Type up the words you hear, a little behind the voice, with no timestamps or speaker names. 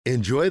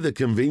Enjoy the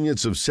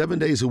convenience of 7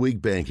 days a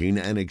week banking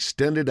and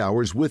extended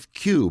hours with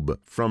Cube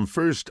from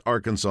First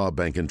Arkansas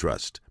Bank and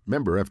Trust.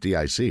 Member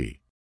FDIC.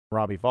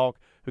 Robbie Faulk,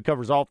 who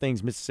covers all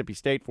things Mississippi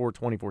State for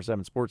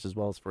 24/7 Sports as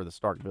well as for the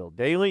Starkville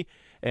Daily.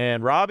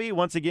 And Robbie,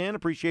 once again,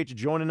 appreciate you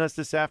joining us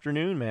this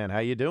afternoon, man. How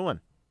you doing?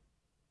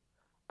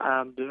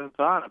 I'm doing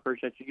fine. I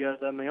appreciate you guys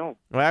having me on.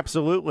 Well,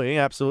 absolutely.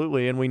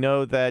 And we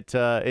know that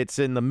it's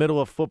in the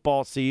middle of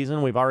football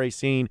season. We've already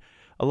seen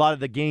a lot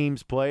of the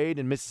games played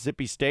in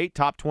Mississippi State,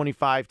 top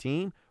 25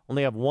 team.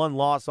 Only have one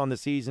loss on the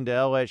season to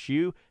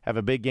LSU. Have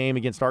a big game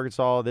against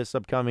Arkansas this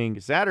upcoming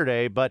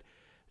Saturday. But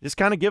just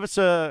kind of give us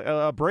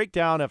a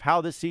breakdown of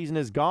how this season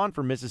has gone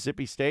for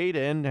Mississippi State,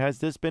 and has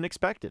this been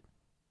expected?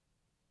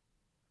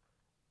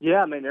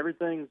 Yeah, I mean,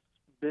 everything's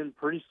been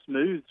pretty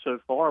smooth so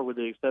far with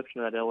the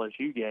exception of that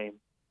LSU game.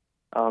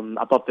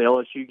 I thought the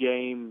LSU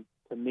game,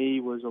 to me,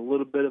 was a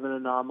little bit of an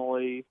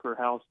anomaly for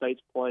how State's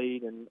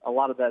played, and a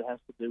lot of that has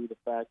to do with the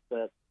fact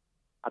that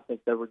I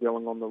think they were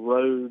going on the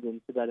road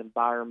into that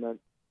environment.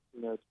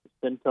 You know, it's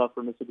been tough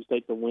for Mississippi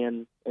State to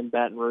win in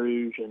Baton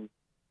Rouge, and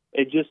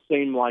it just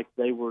seemed like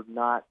they were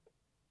not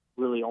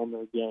really on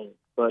their game.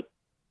 But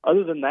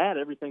other than that,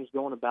 everything's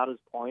going about as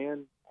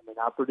planned. I mean,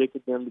 I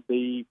predicted them to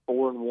be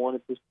 4-1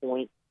 at this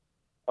point.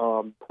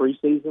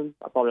 Preseason,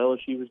 I thought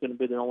LSU was going to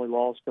be the only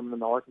loss coming in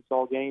the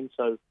Arkansas game.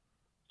 So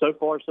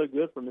far, so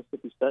good for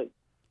Mississippi State.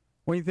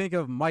 When you think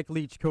of Mike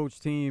Leach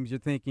coach teams, you're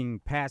thinking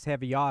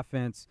pass-heavy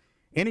offense.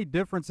 Any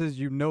differences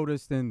you've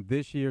noticed in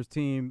this year's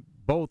team,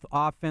 both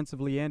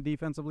offensively and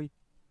defensively?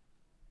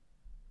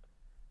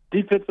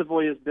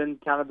 Defensively has been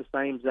kind of the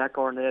same. Zach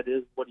Arnett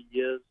is what he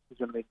is. He's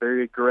going to be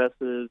very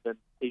aggressive, and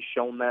he's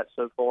shown that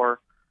so far.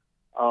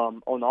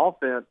 On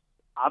offense,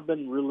 I've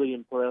been really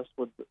impressed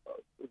with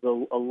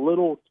a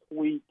little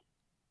tweak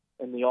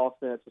in the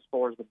offense as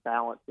far as the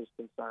balance is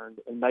concerned.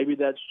 And maybe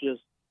that's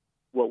just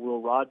what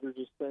Will Rogers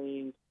is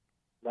saying.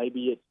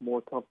 Maybe it's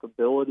more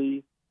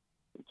comfortability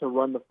to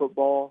run the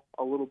football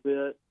a little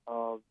bit.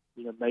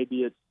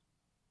 Maybe it's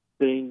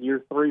being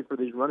year 3 for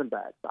these running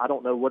backs. I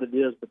don't know what it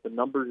is, but the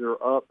numbers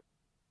are up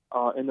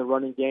in the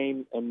running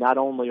game. And not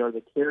only are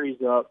the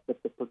carries up,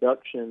 but the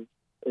production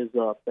is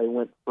up. They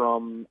went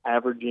from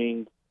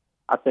averaging,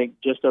 I think,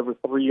 just over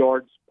 3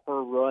 yards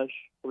per rush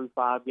through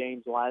 5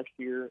 games last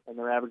year, and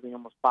they're averaging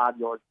almost 5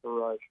 yards per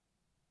rush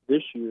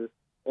this year.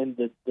 And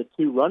the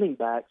two running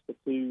backs, the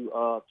two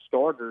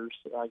starters,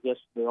 I guess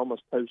they're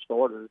almost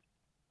co-starters,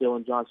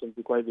 Dylan Johnson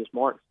and Jaquavius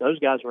Marks, those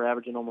guys are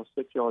averaging almost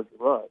 6 yards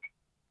a rush.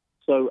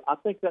 So I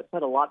think that's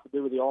had a lot to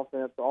do with the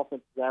offense. The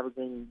offense is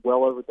averaging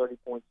well over 30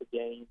 points a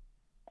game,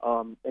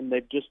 and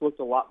they've just looked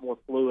a lot more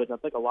fluid. And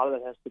I think a lot of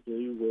that has to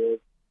do with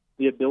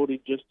the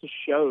ability just to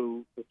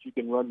show that you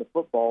can run the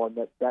football, and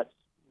that's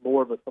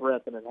more of a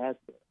threat than it has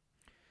been.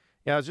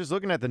 Yeah, I was just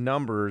looking at the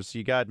numbers.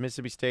 You got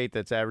Mississippi State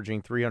that's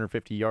averaging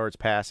 350 yards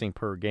passing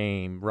per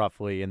game,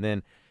 roughly, and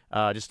then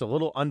just a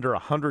little under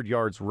 100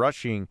 yards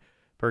rushing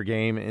per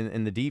game.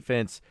 In the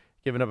defense,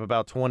 giving up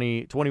about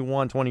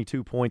 21,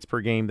 22 points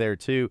per game there,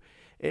 too.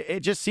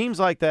 It just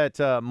seems like that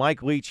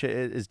Mike Leach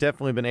has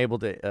definitely been able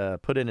to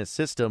put in his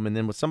system, and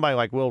then with somebody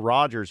like Will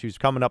Rogers, who's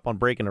coming up on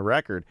breaking a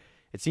record,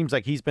 it seems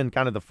like he's been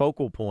kind of the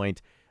focal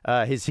point.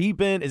 Is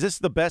this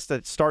the best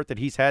start that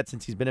he's had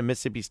since he's been in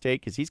Mississippi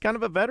State? Because he's kind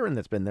of a veteran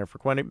that's been there for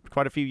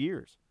quite a few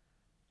years.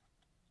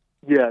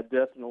 Yeah,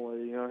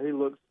 definitely. You know,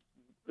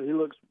 he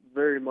looks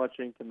very much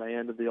in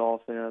command of the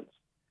offense.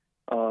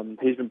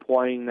 He's been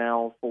playing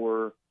now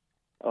for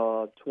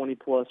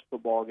 20-plus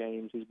football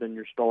games. He's been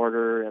your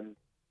starter, and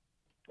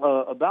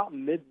about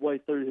midway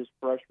through his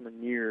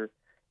freshman year,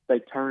 they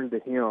turned to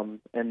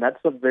him, and that's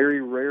a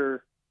very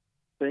rare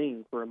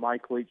thing for a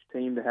Mike Leach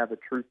team to have a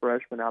true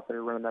freshman out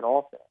there running that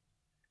offense.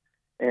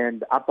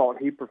 And I thought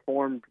he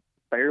performed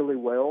fairly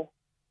well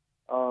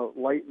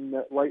late in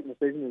the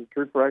season as a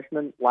true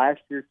freshman. Last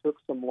year took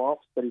some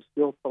lumps, but he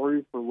still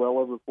threw for well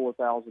over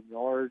 4,000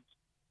 yards.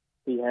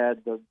 He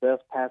had the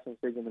best passing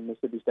season in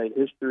Mississippi State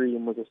history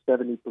and was a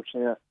 70%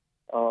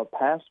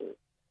 passer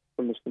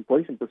from his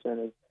completion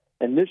percentage.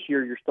 And this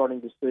year you're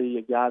starting to see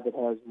a guy that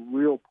has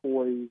real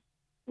poise,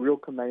 real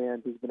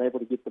command. He's been able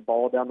to get the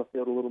ball down the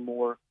field a little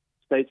more.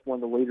 State's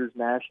one of the leaders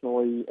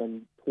nationally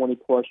in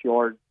 20-plus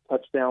yard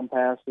touchdown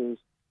passes,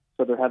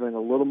 so they're having a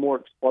little more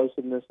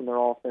explosiveness in their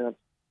offense.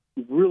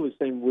 You've really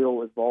seen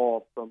Will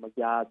evolve from a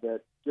guy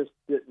that just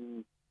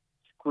didn't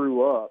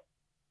screw up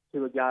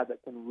to a guy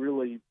that can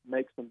really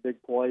make some big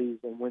plays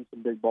and win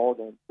some big ball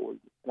games for you.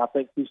 And I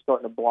think he's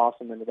starting to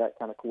blossom into that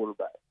kind of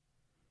quarterback.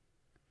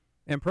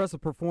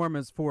 Impressive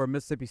performance for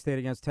Mississippi State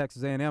against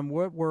Texas A&M.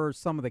 What were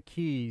some of the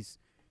keys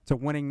to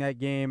winning that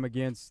game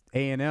against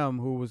A&M,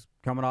 who was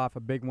coming off a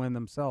big win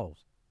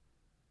themselves?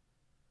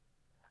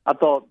 I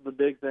thought the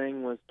big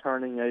thing was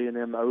turning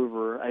A&M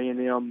over.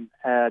 A&M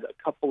had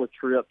a couple of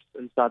trips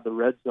inside the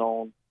red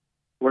zone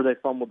where they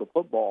fumbled the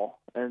football,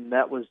 and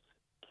that was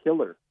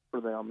killer for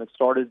them. It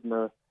started in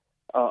the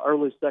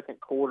early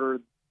second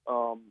quarter.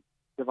 Devon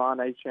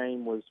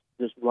Achane was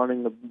just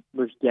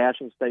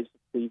gashing State's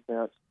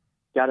defense,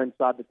 got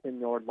inside the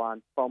 10-yard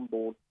line,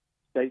 fumbled.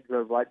 State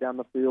drove right down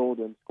the field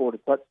and scored a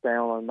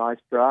touchdown on a nice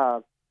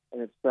drive,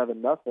 and it's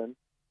 7-0.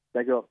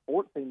 They go up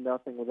 14-0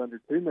 with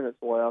under 2 minutes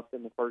left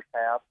in the first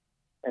half,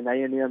 and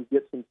A&M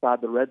gets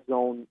inside the red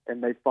zone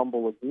and they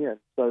fumble again.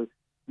 So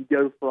you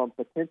go from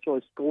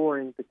potentially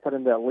scoring to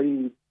cutting that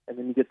lead, and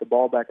then you get the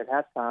ball back at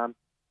halftime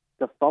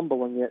to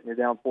fumbling it, and you're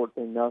down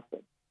 14-0.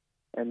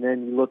 And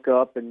then you look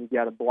up and you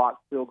got a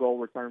blocked field goal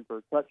return for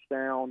a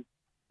touchdown.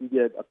 You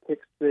get a pick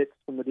six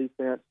from the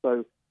defense.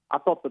 So I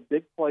thought the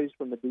big plays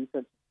from the defense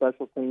and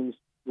special teams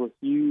were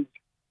huge.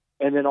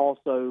 And then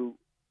also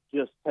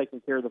just taking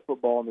care of the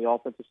football on the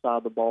offensive side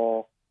of the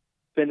ball,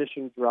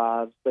 finishing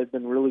drives. They've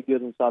been really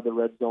good inside the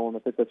red zone. I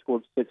think they've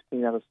scored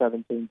 16 out of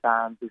 17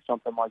 times or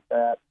something like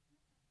that.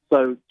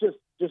 So just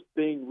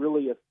being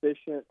really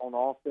efficient on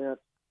offense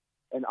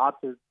and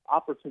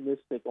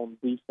opportunistic on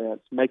defense,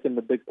 making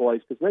the big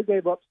plays, because they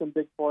gave up some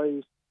big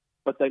plays,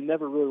 but they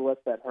never really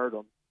let that hurt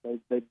them.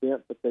 They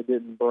bent, but they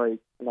didn't break,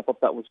 and I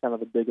thought that was kind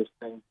of the biggest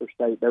thing for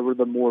State. They were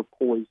the more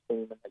poised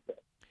team in that game.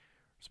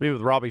 Speaking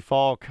with Robbie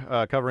Faulk,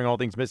 covering all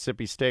things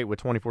Mississippi State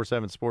with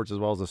 24/7 Sports as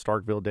well as the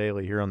Starkville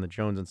Daily here on the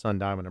Jones and Son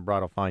Diamond and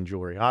Bridal Fine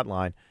Jewelry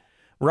Hotline.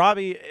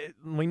 Robbie,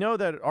 we know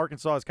that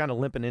Arkansas is kind of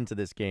limping into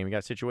this game. We got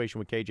a situation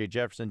with KJ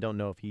Jefferson. Don't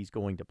know if he's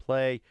going to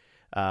play.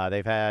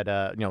 They've had,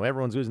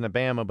 everyone's losing to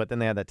Bama, but then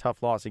they had that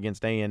tough loss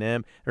against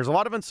A&M. There's a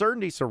lot of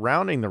uncertainty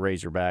surrounding the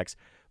Razorbacks.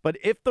 But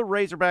if the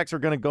Razorbacks are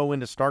going to go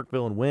into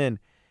Starkville and win,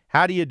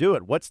 how do you do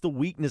it? What's the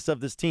weakness of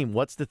this team?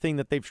 What's the thing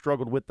that they've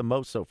struggled with the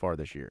most so far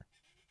this year?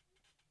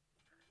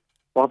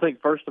 Well, I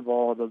think, first of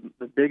all, the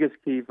biggest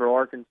key for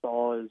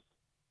Arkansas is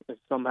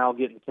somehow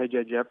getting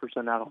KJ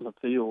Jefferson out on the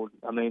field.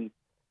 I mean,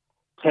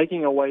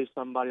 taking away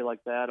somebody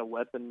like that, a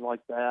weapon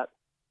like that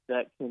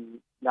can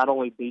not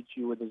only beat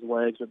you with his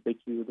legs but beat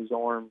you with his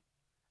arm,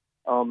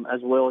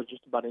 as well as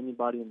just about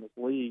anybody in this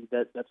league,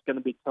 that's going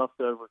to be tough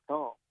to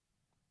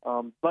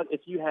overcome. But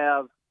if you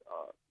have,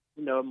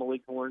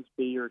 Malik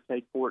Hornsby or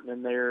Cade Fortin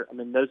in there, I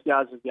mean, those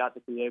guys have got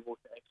to be able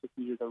to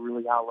execute at a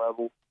really high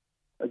level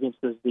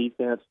against this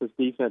defense. This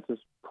defense is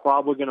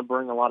probably going to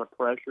bring a lot of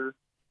pressure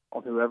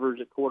on whoever's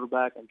at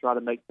quarterback and try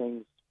to make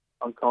things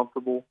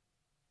uncomfortable.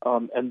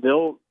 And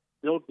they'll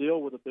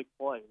deal with a big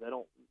play.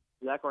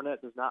 Zach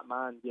Arnett does not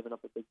mind giving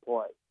up a big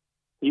play.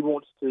 He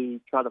wants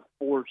to try to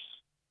force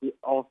the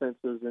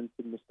offenses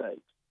into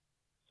mistakes.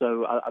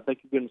 So I think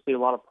you're going to see a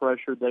lot of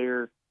pressure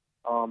there.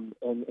 And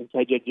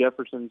KJ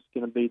Jefferson's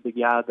going to be the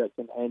guy that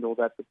can handle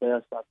that the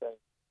best, I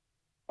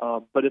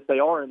think. But if they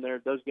are in there,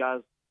 those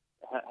guys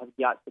have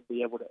got to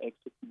be able to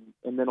execute.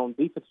 And then on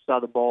the defensive side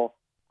of the ball,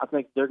 I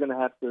think they're going to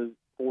have to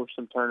force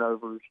some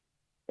turnovers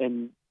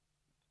and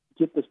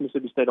get this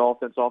Mississippi State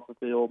offense off the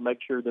field, make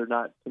sure they're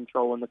not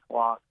controlling the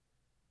clock,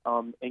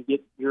 and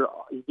get your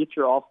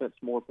offense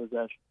more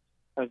possession.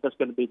 I think that's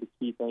going to be the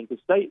key thing.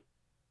 Because State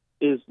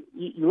is,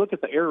 you look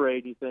at the air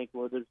raid, you think,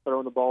 well, they're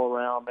throwing the ball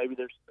around, maybe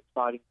there's some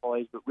exciting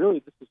plays, but really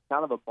this is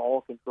kind of a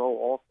ball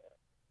control offense.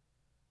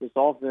 This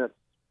offense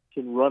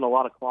can run a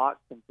lot of clock,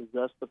 can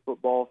possess the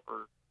football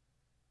for,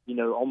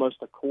 almost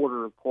a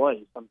quarter of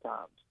play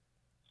sometimes.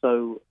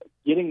 So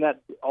getting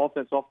that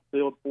offense off the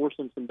field,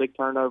 forcing some big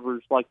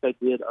turnovers like they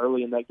did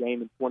early in that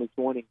game in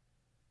 2020,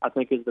 I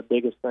think is the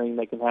biggest thing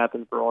that can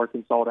happen for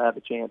Arkansas to have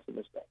a chance in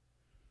this game.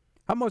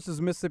 How much does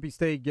Mississippi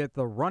State get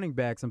the running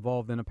backs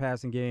involved in a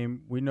passing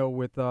game? We know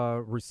with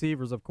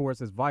receivers, of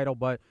course, is vital,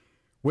 but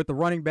with the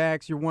running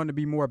backs, you want to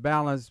be more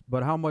balanced,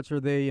 but how much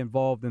are they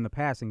involved in the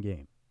passing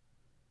game?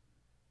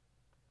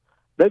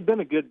 They've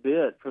been a good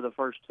bit for the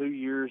first 2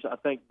 years. I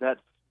think that's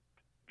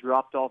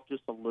dropped off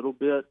just a little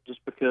bit just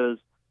because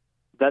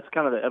that's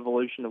kind of the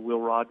evolution of Will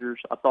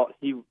Rogers. I thought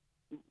he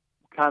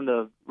kind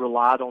of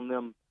relied on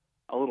them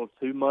a little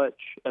too much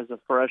as a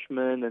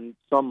freshman and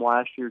some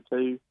last year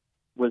too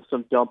with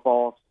some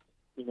dump-offs.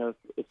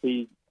 If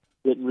he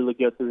didn't really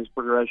go through his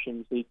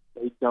progressions, he'd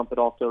dump it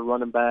off to a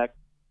running back.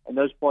 And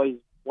those plays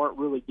weren't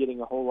really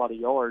getting a whole lot of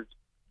yards.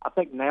 I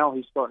think now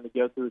he's starting to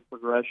go through his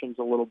progressions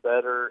a little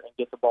better and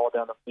get the ball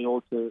down the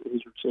field to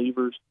his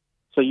receivers.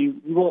 So you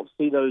won't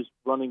see those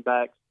running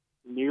backs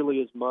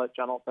nearly as much,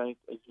 I don't think,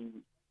 as you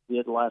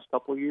did the last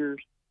couple of years.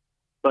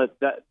 But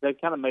they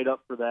kind of made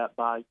up for that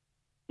by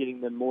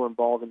getting them more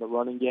involved in the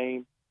running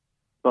game.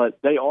 But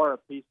they are a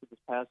piece of this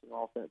passing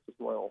offense as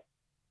well.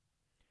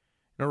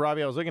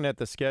 Robbie, I was looking at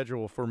the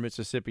schedule for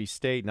Mississippi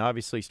State, and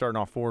obviously starting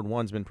off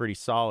 4-1's been pretty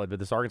solid, but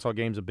this Arkansas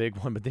game's a big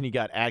one. But then you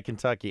got at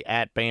Kentucky,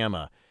 at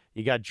Bama.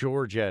 You got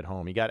Georgia at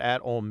home. You got at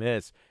Ole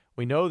Miss.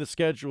 We know the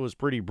schedule is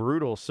pretty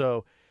brutal,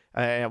 so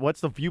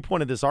what's the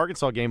viewpoint of this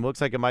Arkansas game? Looks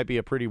like it might be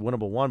a pretty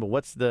winnable one,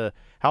 but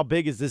how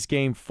big is this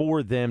game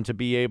for them to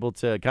be able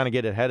to kind of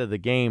get ahead of the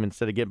game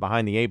instead of getting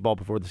behind the 8 ball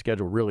before the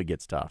schedule really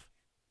gets tough?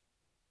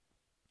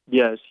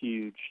 Yeah, it's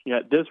huge. Yeah,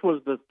 this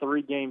was the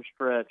 3-game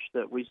stretch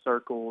that we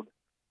circled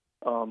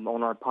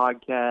on our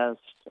podcast,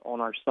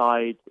 on our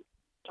site,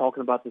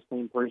 talking about this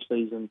team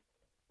preseason.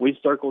 We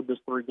circled this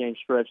 3-game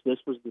stretch. This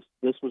was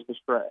the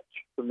stretch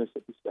for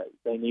Mississippi State.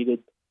 They needed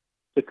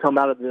to come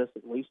out of this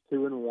at least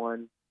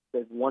 2-1.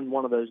 They've won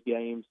one of those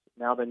games.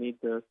 Now they need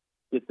to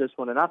get this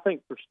one. And I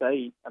think for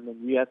State, I mean,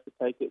 you have to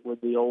take it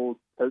with the old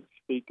coach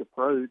speak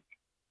approach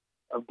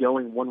of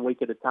going 1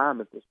 week at a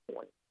time at this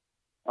point.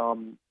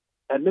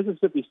 At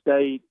Mississippi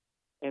State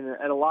and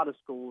at a lot of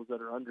schools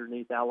that are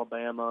underneath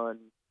Alabama and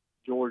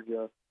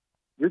Georgia,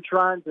 you're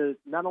trying to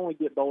not only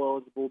get bowl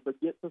eligible,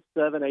 but get to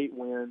 7-8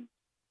 wins,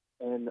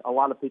 and a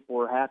lot of people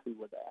are happy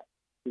with that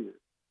here.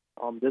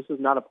 This is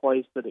not a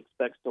place that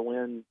expects to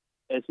win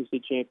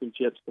SEC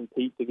championships,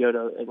 compete to go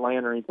to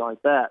Atlanta or anything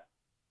like that.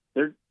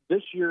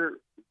 This year,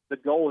 the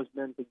goal has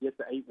been to get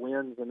to 8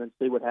 wins and then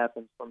see what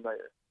happens from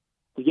there.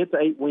 To get to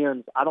 8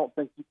 wins, I don't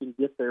think you can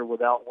get there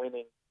without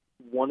winning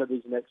one of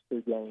these next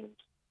 2 games.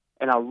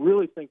 And I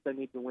really think they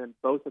need to win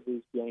both of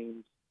these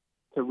games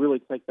to really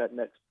take that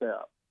next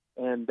step.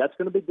 And that's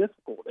going to be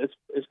difficult.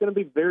 It's going to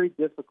be very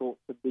difficult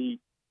to beat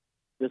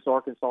this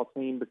Arkansas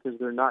team because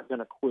they're not going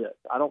to quit.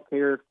 I don't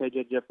care if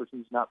KJ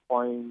Jefferson's not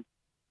playing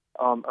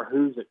or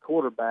who's at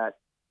quarterback.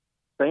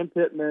 Sam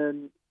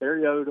Pittman,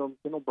 Barry Odom,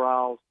 Kendall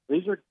Briles,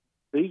 these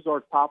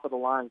are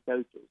top-of-the-line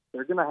coaches.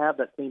 They're going to have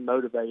that team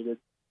motivated.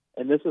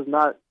 And this is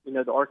not,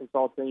 the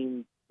Arkansas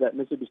team that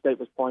Mississippi State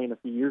was playing a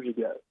few years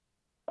ago.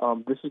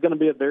 This is going to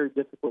be a very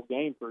difficult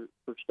game for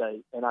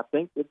State. And I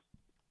think it's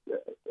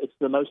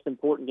the most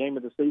important game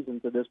of the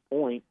season to this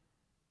point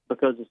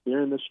because it's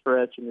during the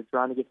stretch and you're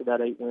trying to get to that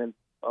 8-win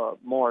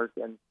mark.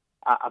 And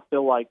I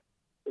feel like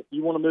if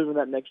you want to move in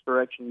that next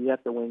direction, you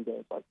have to win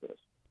games like this.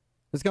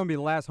 It's going to be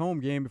the last home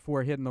game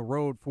before hitting the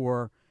road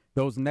for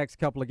those next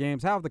couple of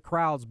games. How have the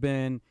crowds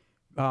been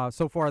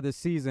so far this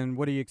season?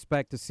 What do you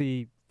expect to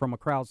see from a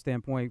crowd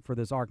standpoint for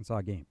this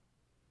Arkansas game?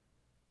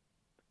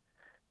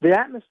 The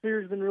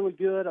atmosphere has been really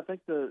good. I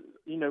think the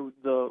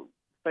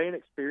fan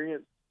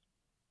experience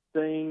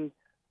thing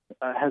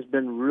has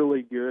been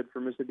really good for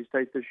Mississippi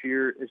State this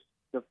year. It's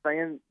the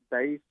fan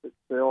base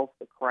itself,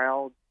 the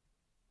crowd,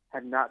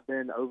 have not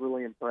been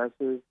overly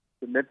impressive.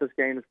 The Memphis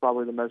game is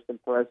probably the most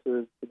impressive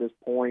to this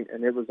point,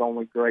 and it was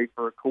only great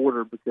for a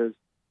quarter because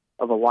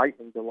of a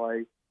lightning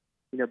delay.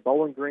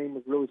 Bowling Green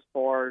was really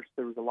sparse.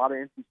 There was a lot of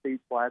empty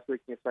seats last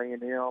week against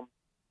A&M.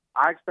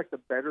 I expect a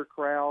better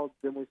crowd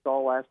than we saw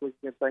last week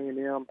against A&M,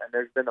 and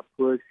there's been a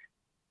push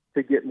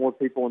to get more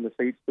people in the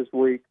seats this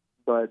week.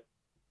 But,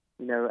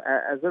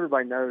 as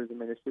everybody knows,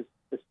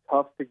 it's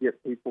tough to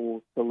get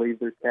people to leave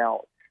their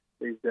couch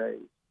these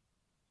days.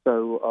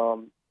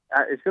 So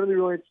it's going to be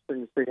really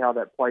interesting to see how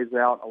that plays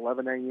out.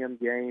 11 a.m.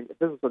 game. If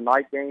this was a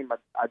night game,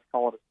 I'd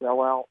call it a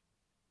sellout.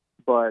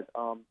 But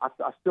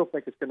I still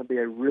think it's going to be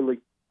a really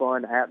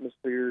fun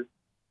atmosphere,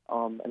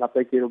 and I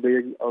think it'll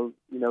be a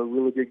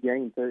really good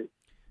game too.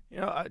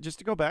 Just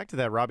to go back to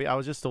that, Robbie, I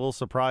was just a little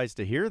surprised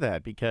to hear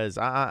that because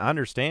I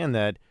understand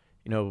that,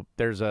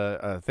 there's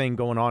a thing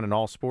going on in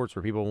all sports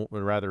where people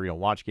would rather,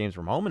 watch games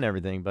from home and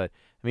everything. But,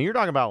 you're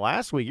talking about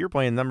last week, you're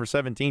playing number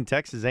 17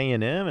 Texas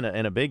A&M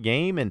in a big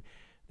game, and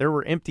there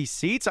were empty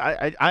seats.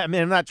 I'm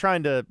not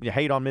trying to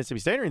hate on Mississippi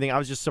State or anything. I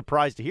was just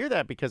surprised to hear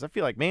that because I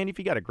feel like, man, if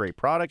you got a great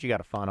product, you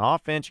got a fun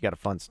offense, you got a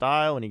fun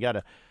style, and you got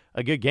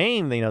a good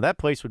game, that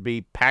place would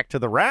be packed to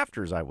the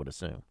rafters, I would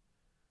assume.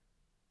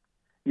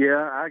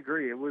 Yeah, I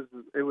agree. It was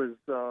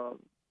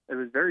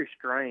very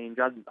strange.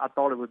 I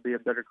thought it would be a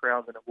better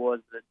crowd than it was.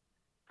 That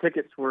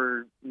tickets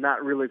were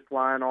not really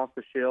flying off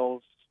the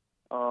shelves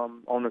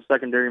on the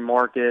secondary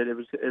market. It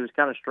was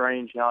kind of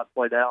strange how it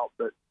played out.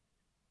 But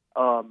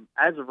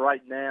as of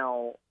right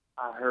now,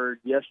 I heard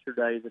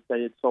yesterday that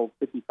they had sold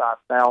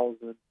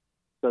 55,000,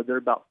 so they're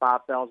about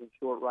 5,000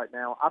 short right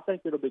now. I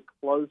think it'll be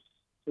close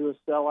to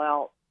a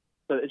sellout.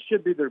 So it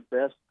should be their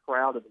best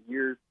crowd of the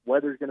year.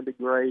 Weather's going to be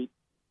great.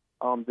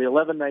 The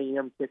 11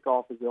 a.m.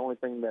 kickoff is the only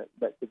thing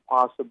that could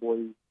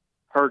possibly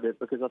hurt it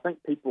because I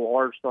think people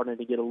are starting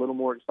to get a little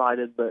more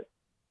excited, but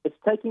it's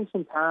taking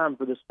some time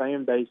for this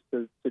fan base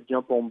to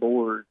jump on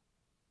board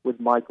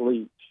with Mike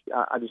Leach.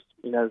 I just,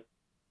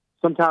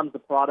 sometimes the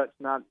product's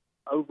not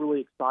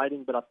overly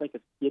exciting, but I think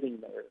it's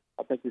getting there.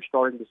 I think you're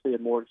starting to see a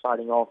more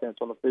exciting offense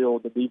on the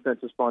field. The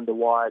defense is fun to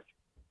watch.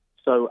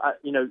 So,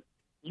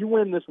 you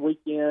win this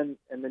weekend,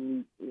 and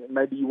then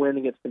maybe you win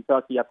against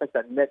Kentucky. I think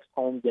that next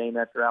home game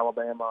after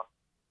Alabama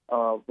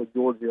with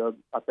Georgia,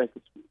 I think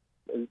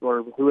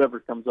or whoever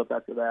comes up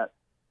after that,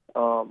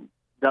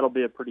 that'll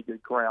be a pretty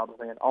good crowd.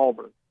 And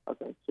Auburn, I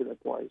think, see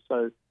that play.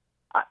 So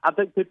I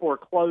think people are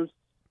close.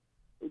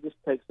 It just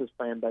takes this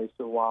fan base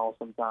a while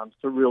sometimes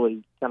to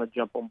really kind of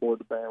jump on board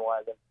the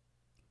bandwagon.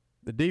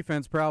 The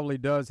defense probably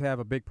does have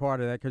a big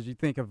part of that because you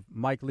think of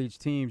Mike Leach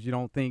teams, you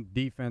don't think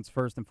defense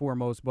first and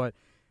foremost, but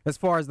as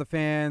far as the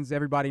fans,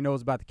 everybody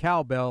knows about the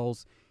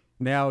cowbells.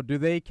 Now, do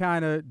they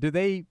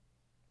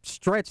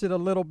stretch it a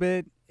little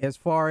bit as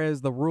far as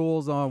the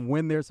rules on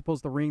when they're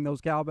supposed to ring those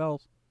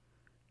cowbells?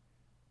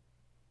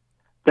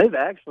 They've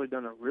actually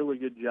done a really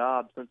good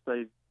job since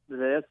the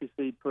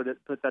SEC put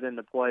that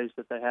into place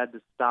that they had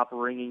to stop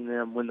ringing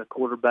them when the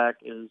quarterback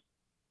is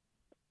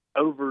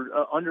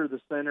under the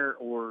center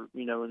or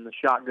in the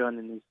shotgun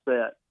and he's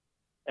set.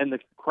 And the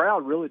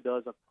crowd really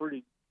does a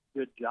pretty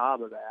good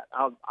job of that.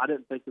 I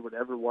didn't think it would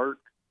ever work,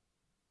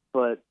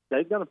 but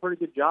they've done a pretty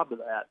good job of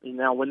that. And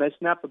now when they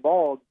snap the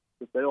ball,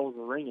 the bells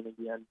are ringing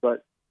again.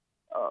 But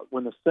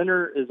when the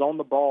center is on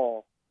the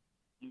ball,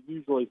 you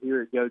usually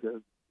hear it go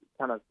to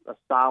kind of a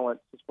silence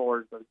as far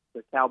as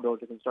the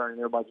cowbells are concerned, and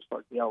everybody just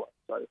starts yelling.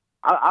 So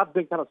I've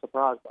been kind of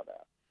surprised by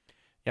that.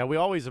 Yeah, we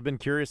always have been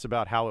curious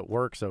about how it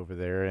works over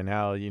there and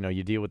how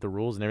you deal with the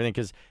rules and everything.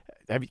 Because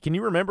can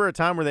you remember a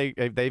time where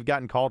they've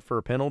gotten called for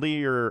a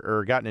penalty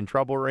or gotten in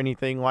trouble or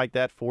anything like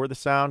that for the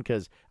sound?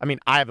 Because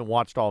I haven't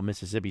watched all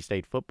Mississippi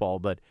State football,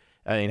 but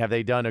have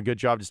they done a good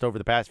job just over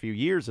the past few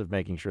years of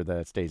making sure that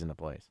it stays into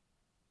place?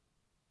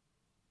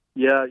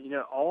 Yeah,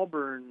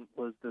 Auburn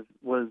was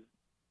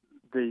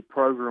the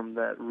program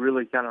that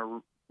really kind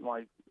of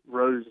like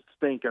rose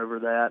stink over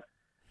that.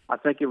 I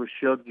think it was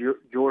Shug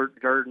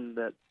Jordan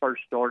that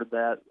first started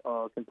that,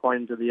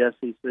 complaining to the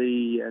SEC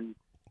and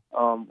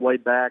way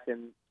back,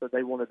 and so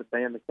they wanted to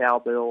ban the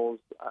cowbells.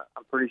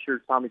 I'm pretty sure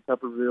Tommy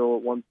Tupperville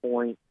at one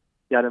point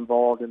got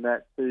involved in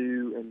that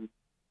too. And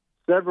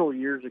several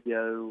years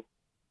ago,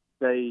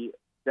 the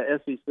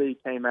SEC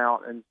came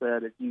out and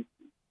said if you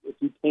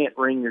can't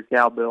ring your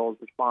cowbells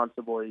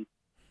responsibly,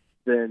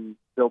 then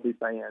they'll be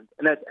banned.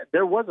 And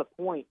there was a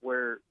point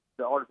where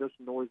the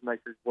artificial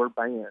noisemakers were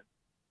banned,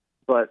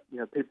 but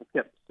people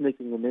kept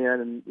sneaking them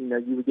in,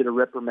 and you would get a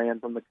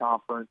reprimand from the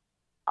conference.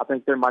 I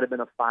think there might have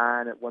been a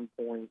fine at one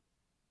point,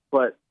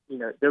 but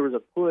there was a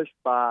push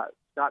by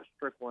Scott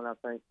Strickland, I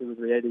think, who was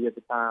the AD at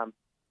the time,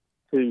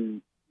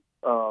 to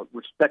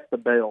respect the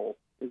bell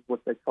is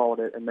what they called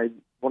it, and they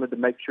wanted to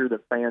make sure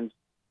that fans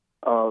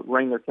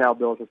rang their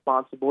cowbells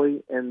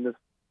responsibly, and the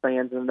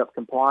fans ended up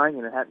complying,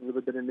 and it hadn't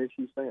really been an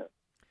issue since.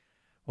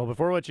 Well,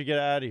 before we let you get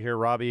out of here,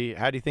 Robbie,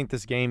 how do you think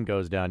this game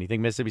goes down? Do you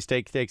think Mississippi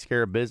State takes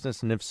care of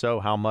business, and if so,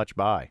 how much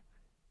by?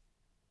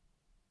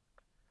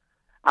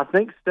 I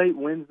think State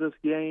wins this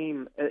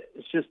game.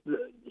 It's just,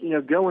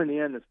 going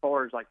in as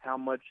far as like how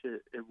much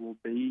it will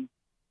be,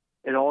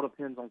 it all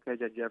depends on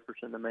KJ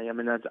Jefferson to me.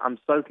 I'm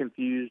so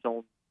confused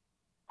on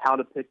how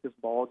to pick this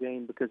ball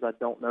game because I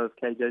don't know if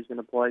KJ's going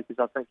to play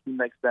because I think he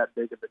makes that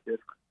big of a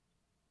difference.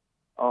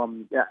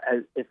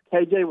 If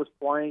KJ was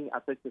playing, I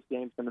think this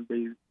game's going to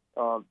be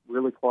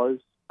really close.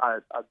 I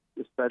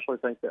especially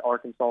think that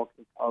Arkansas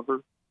can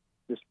cover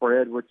the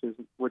spread, which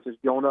is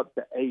going up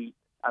to 8.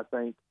 I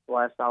think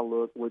last I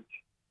looked, which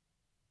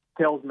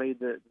tells me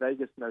that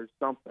Vegas knows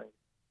something.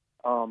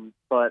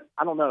 But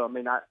I don't know.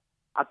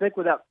 I think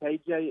without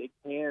KJ,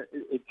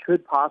 it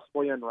could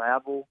possibly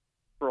unravel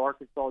for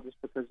Arkansas just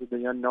because of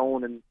the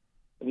unknown. And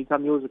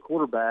anytime you lose a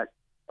quarterback,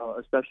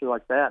 especially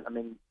like that,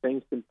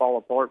 things can fall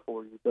apart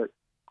for you. But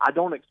I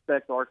don't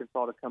expect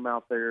Arkansas to come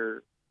out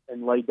there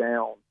and lay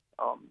down.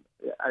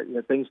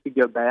 Things could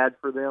go bad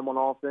for them on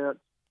offense.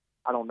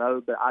 I don't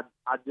know, but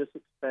I just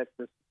expect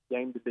this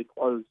game to be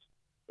close,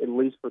 at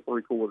least for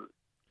 3 quarters.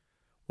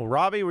 Well,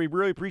 Robbie, we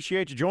really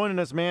appreciate you joining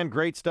us, man.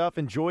 Great stuff.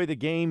 Enjoy the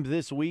game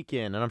this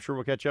weekend, and I'm sure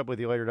we'll catch up with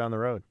you later down the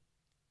road.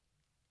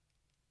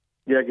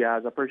 Yeah,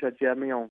 guys, I appreciate you having me on.